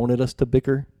almost wanted us to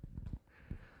bicker.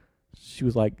 She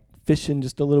was like fishing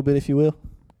just a little bit, if you will.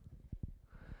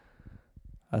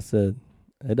 I said,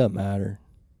 it doesn't matter.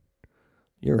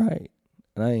 You're right.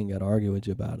 And I ain't got to argue with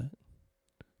you about it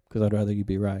because I'd rather you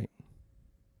be right.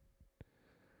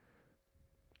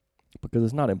 Because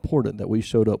it's not important that we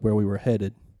showed up where we were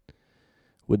headed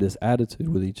with this attitude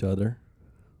with each other,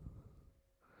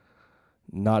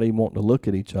 not even wanting to look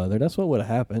at each other. That's what would have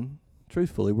happened.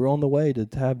 Truthfully, we're on the way to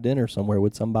have dinner somewhere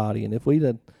with somebody, and if we'd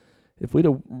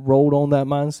have rolled on that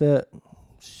mindset,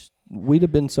 we'd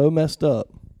have been so messed up.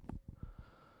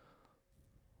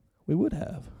 We would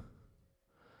have.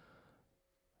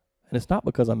 And it's not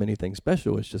because I'm anything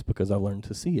special. It's just because I've learned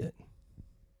to see it.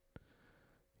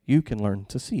 You can learn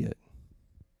to see it.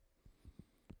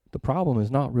 The problem is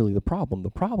not really the problem. The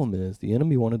problem is the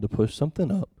enemy wanted to push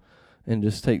something up and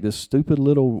just take this stupid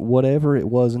little whatever it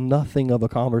was, nothing of a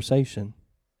conversation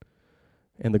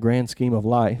in the grand scheme of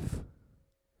life,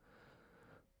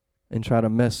 and try to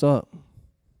mess up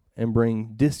and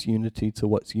bring disunity to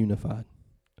what's unified.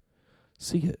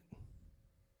 See it.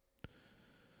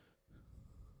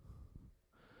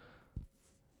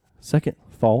 Second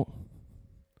fault.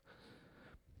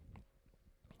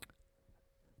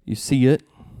 You see it.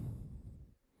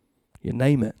 You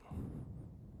name it.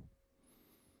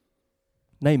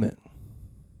 Name it.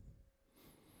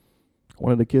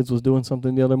 One of the kids was doing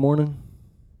something the other morning,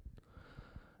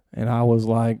 and I was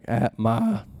like at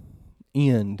my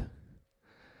end.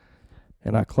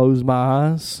 And I closed my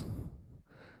eyes,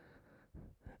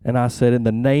 and I said, in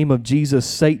the name of Jesus,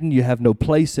 Satan, you have no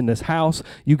place in this house.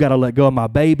 You got to let go of my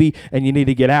baby, and you need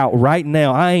to get out right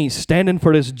now. I ain't standing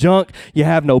for this junk. You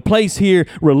have no place here.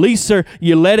 Release her.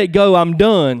 You let it go. I'm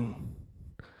done.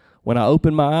 When I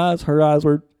opened my eyes, her eyes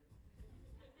were...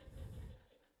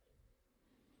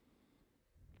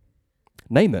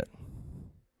 Name it.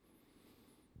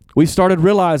 We started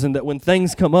realizing that when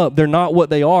things come up, they're not what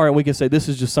they are, and we can say this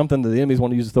is just something that the enemies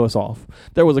want to use to throw us off.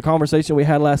 There was a conversation we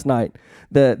had last night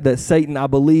that Satan, I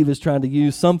believe, is trying to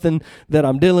use something that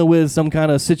I'm dealing with, some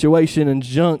kind of situation and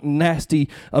junk, nasty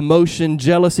emotion,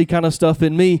 jealousy kind of stuff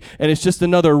in me, and it's just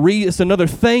another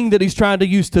thing that he's trying to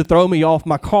use to throw me off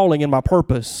my calling and my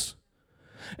purpose.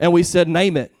 And we said,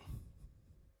 name it.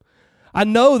 I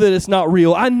know that it's not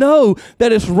real. I know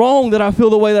that it's wrong that I feel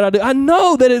the way that I do. I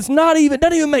know that it's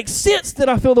doesn't even make sense that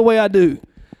I feel the way I do.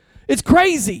 It's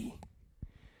crazy.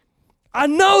 I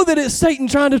know that it's Satan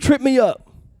trying to trip me up.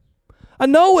 I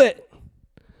know it.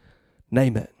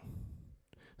 Name it.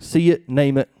 See it,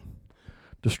 name it,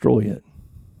 destroy it.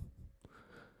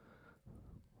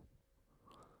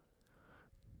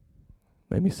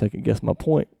 Made me second guess my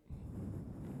point.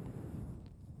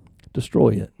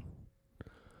 Destroy it.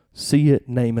 See it,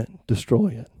 name it, destroy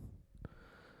it.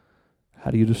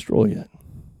 How do you destroy it?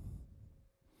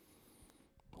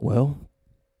 Well,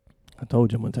 I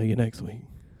told you I'm going to tell you next week.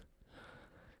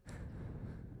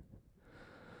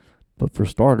 But for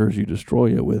starters, you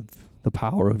destroy it with the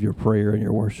power of your prayer and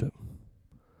your worship.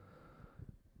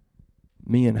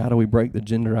 Men, how do we break the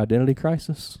gender identity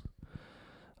crisis?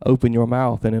 Open your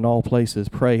mouth and in all places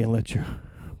pray and let your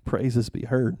praises be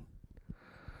heard.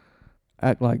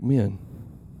 Act like men.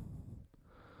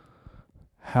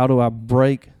 How do I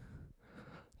break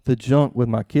the junk with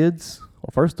my kids?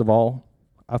 Well, first of all,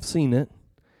 I've seen it.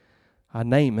 I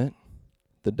name it.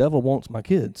 The devil wants my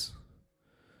kids.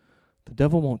 The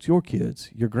devil wants your kids,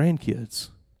 your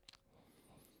grandkids.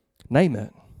 Name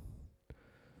it.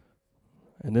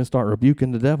 And then start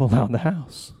rebuking the devil out in the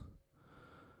house.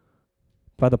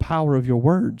 By the power of your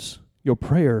words, your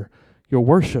prayer, your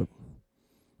worship,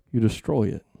 you destroy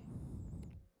it.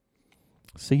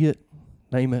 See it,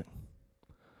 name it,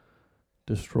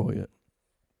 destroy it.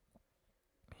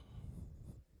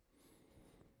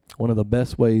 One of the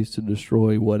best ways to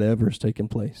destroy whatever's taking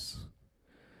place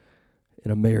in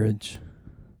a marriage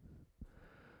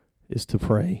is to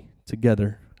pray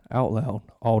together, out loud,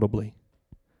 audibly,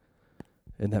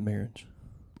 in that marriage.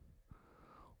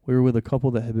 We were with a couple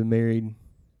that had been married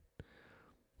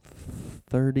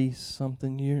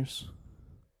 30-something years.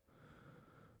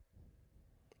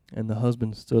 And the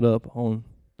husband stood up on,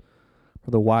 or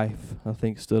the wife, I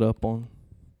think, stood up on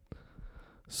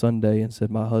Sunday and said,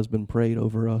 my husband prayed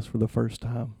over us for the first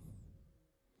time.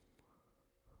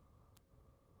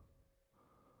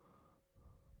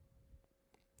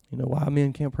 You know why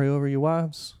men can't pray over your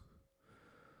wives?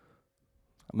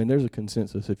 I mean, there's a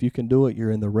consensus. If you can do it,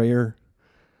 you're in the rare.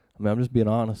 I mean, I'm just being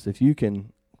honest. If you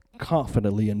can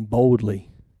confidently and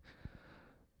boldly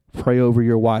pray over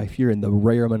your wife, you're in the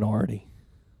rare minority.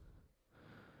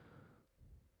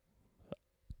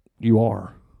 You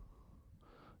are.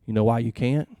 You know why you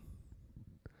can't?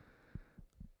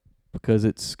 Because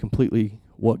it's completely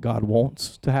what God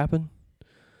wants to happen.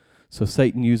 So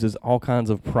Satan uses all kinds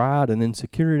of pride and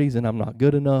insecurities, and I'm not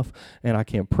good enough, and I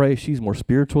can't pray. She's more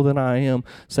spiritual than I am.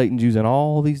 Satan's using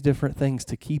all these different things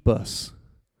to keep us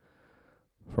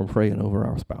from praying over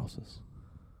our spouses.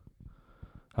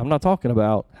 I'm not talking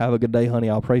about, have a good day, honey,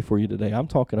 I'll pray for you today. I'm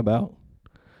talking about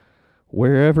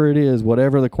wherever it is,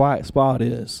 whatever the quiet spot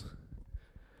is,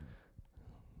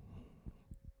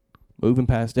 moving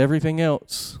past everything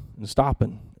else and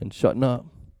stopping and shutting up.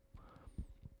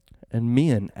 And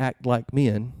men, act like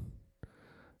men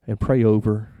and pray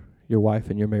over your wife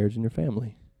and your marriage and your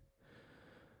family.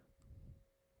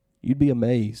 You'd be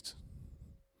amazed.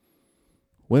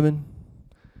 Women,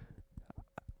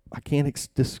 I can't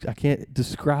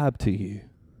describe to you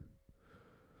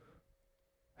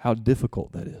how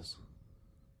difficult that is.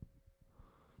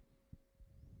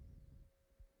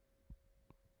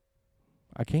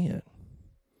 I can't.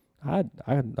 I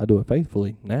do it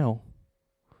faithfully now.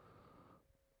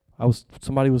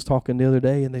 Somebody was talking the other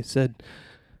day, and they said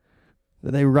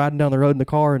that they were riding down the road in the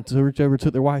car, and reached over,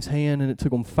 took their wife's hand, and it took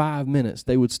them 5 minutes.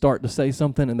 They would start to say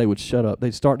something, and they would shut up.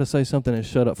 They'd start to say something and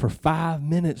shut up. For 5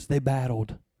 minutes, they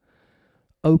battled,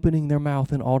 opening their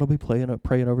mouth and audibly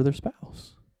praying over their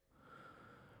spouse.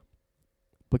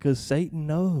 Because Satan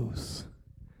knows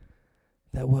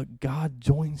that what God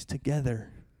joins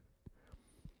together,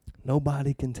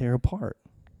 nobody can tear apart.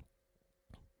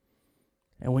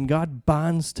 And when God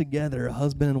binds together a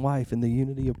husband and wife in the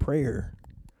unity of prayer,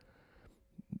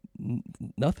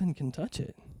 nothing can touch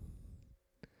it.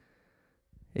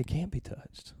 It can't be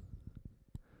touched.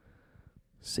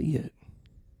 See it,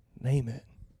 name it,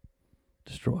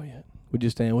 destroy it. Would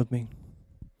you stand with me?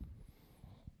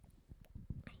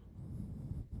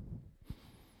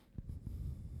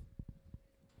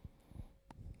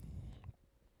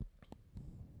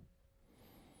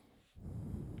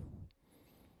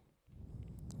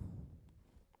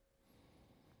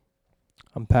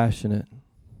 I'm passionate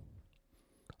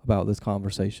about this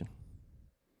conversation.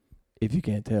 If you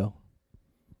can't tell,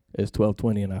 it's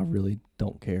 12:20 and I really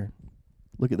don't care.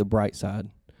 Look at the bright side.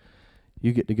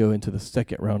 You get to go into the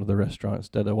second round of the restaurant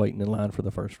instead of waiting in line for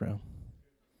the first round.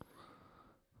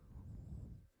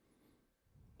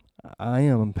 I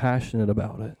am passionate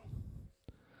about it.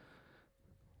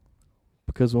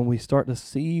 Because when we start to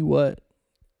see what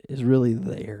is really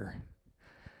there,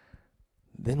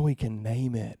 then we can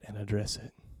name it and address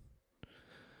it.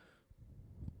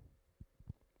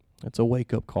 It's a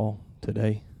wake-up call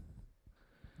today.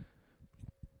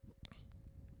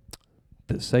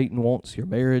 That Satan wants your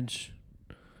marriage.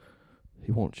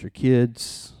 He wants your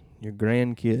kids, your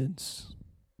grandkids.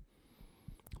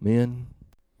 Men,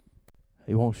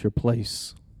 he wants your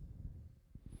place.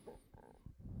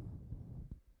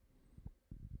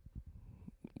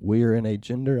 We're in a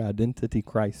gender identity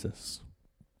crisis.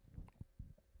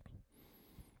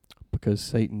 Because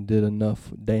Satan did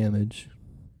enough damage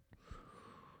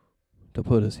to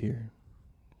put us here.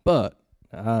 But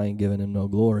I ain't giving him no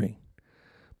glory.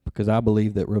 because I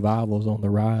believe that revival is on the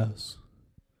rise.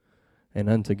 And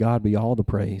unto God be all the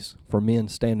praise for men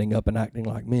standing up and acting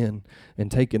like men and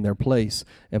taking their place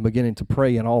and beginning to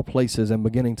pray in all places and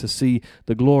beginning to see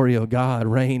the glory of God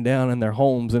rain down in their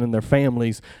homes and in their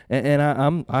families.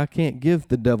 And I can't give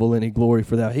the devil any glory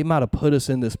for that. He might have put us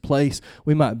in this place.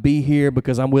 We might be here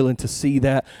because I'm willing to see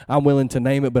that. I'm willing to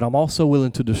name it, but I'm also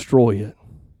willing to destroy it.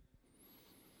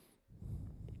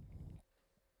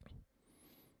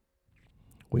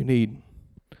 We need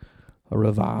a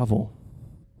revival.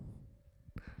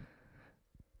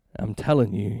 I'm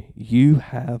telling you, you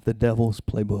have the devil's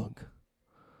playbook.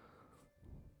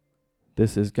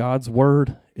 This is God's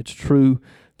word. It's true.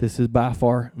 This is by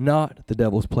far not the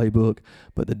devil's playbook,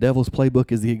 but the devil's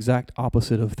playbook is the exact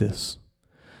opposite of this.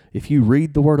 If you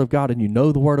read the Word of God and you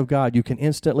know the Word of God, you can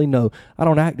instantly know, I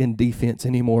don't act in defense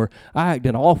anymore. I act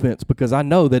in offense because I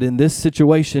know that in this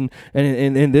situation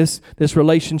and in this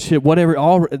relationship,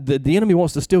 whatever, the enemy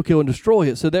wants to steal, kill, and destroy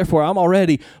it. So therefore, I'm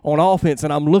already on offense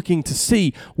and I'm looking to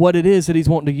see what it is that he's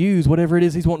wanting to use, whatever it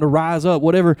is he's wanting to rise up,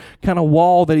 whatever kind of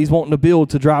wall that he's wanting to build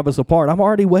to drive us apart. I'm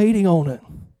already waiting on it.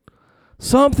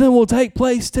 Something will take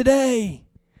place today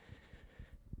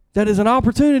that is an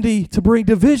opportunity to bring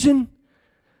division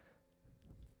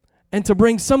and to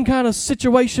bring some kind of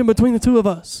situation between the two of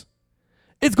us.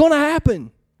 It's going to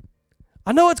happen.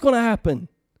 I know it's going to happen.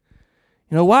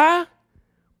 You know why?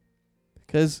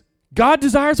 Because God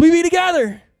desires we be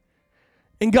together.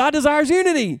 And God desires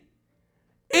unity.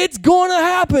 It's going to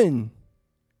happen.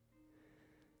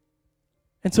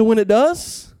 And so when it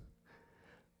does,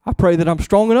 I pray that I'm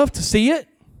strong enough to see it,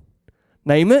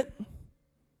 name it,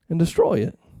 and destroy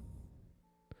it.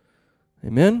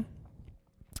 Amen.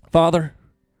 Father,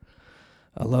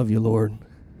 I love you, Lord.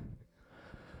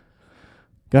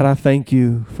 God, I thank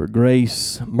you for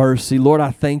grace, mercy. Lord,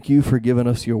 I thank you for giving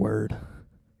us your word.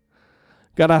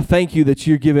 God, I thank you that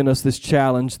you're giving us this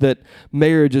challenge that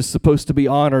marriage is supposed to be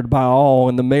honored by all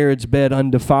and the marriage bed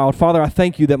undefiled. Father, I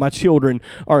thank you that my children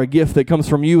are a gift that comes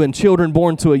from you, and children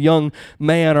born to a young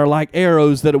man are like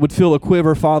arrows that it would fill a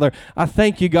quiver, Father. I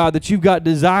thank you, God, that you've got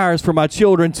desires for my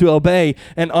children to obey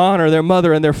and honor their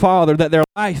mother and their father, that their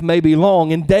life may be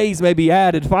long and days may be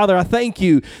added. Father, I thank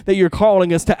you that you're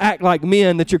calling us to act like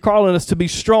men, that you're calling us to be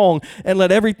strong and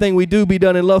let everything we do be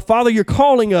done in love. Father, you're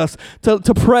calling us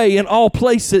to pray in all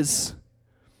places,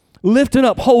 lifting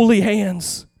up holy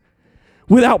hands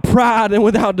without pride and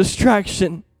without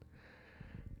distraction.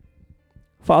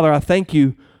 Father, I thank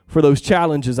you for those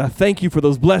challenges. I thank you for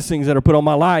those blessings that are put on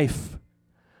my life.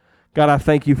 God, I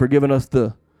thank you for giving us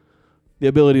the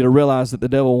ability to realize that the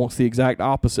devil wants the exact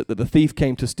opposite, that the thief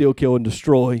came to steal, kill, and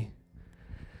destroy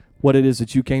what it is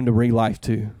that you came to bring life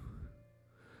to.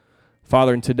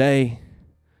 Father, and today,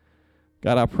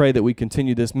 God, I pray that we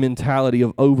continue this mentality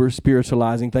of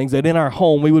over-spiritualizing things, that in our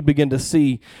home we would begin to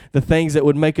see the things that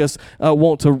would make us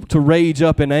want to rage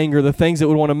up in anger, the things that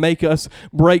would want to make us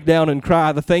break down and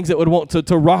cry, the things that would want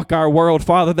to rock our world.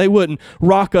 Father, they wouldn't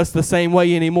rock us the same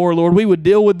way anymore, Lord. We would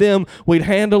deal with them, we'd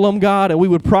handle them, God, and we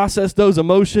would process those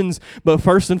emotions. But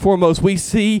first and foremost, we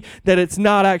see that it's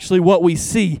not actually what we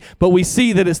see, but we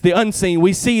see that it's the unseen.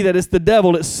 We see that it's the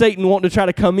devil, it's Satan wanting to try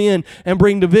to come in and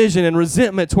bring division and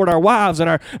resentment toward our wives and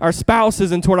our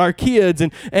spouses and toward our kids,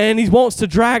 and he wants to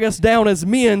drag us down as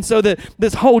men so that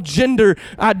this whole gender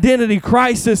identity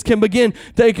crisis can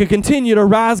continue to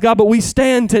rise, God. But we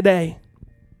stand today.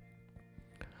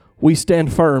 We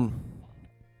stand firm,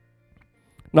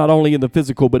 not only in the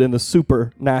physical but in the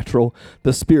supernatural,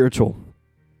 the spiritual,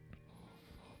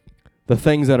 the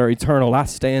things that are eternal. I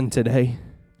stand today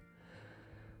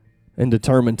and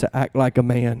determined to act like a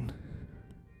man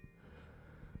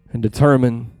and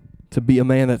determined to be a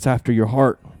man that's after your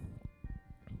heart.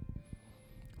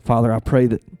 Father, I pray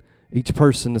that each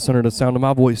person that's under the sound of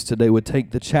my voice today would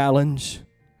take the challenge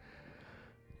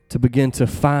to begin to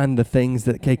find the things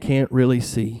that they can't really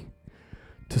see,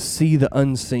 to see the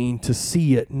unseen, to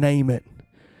see it, name it,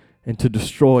 and to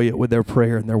destroy it with their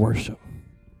prayer and their worship.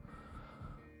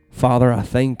 Father, I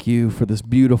thank you for this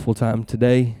beautiful time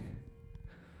today.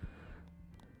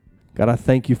 God, I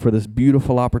thank you for this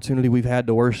beautiful opportunity we've had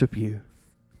to worship you.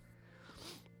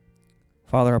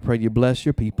 Father, I pray you bless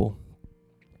your people.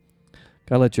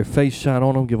 God, let your face shine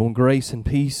on them. Give them grace and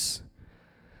peace.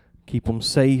 Keep them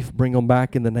safe. Bring them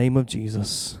back in the name of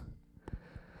Jesus.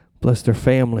 Bless their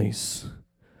families,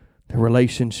 their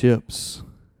relationships.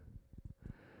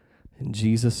 In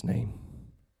Jesus' name,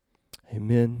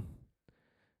 amen.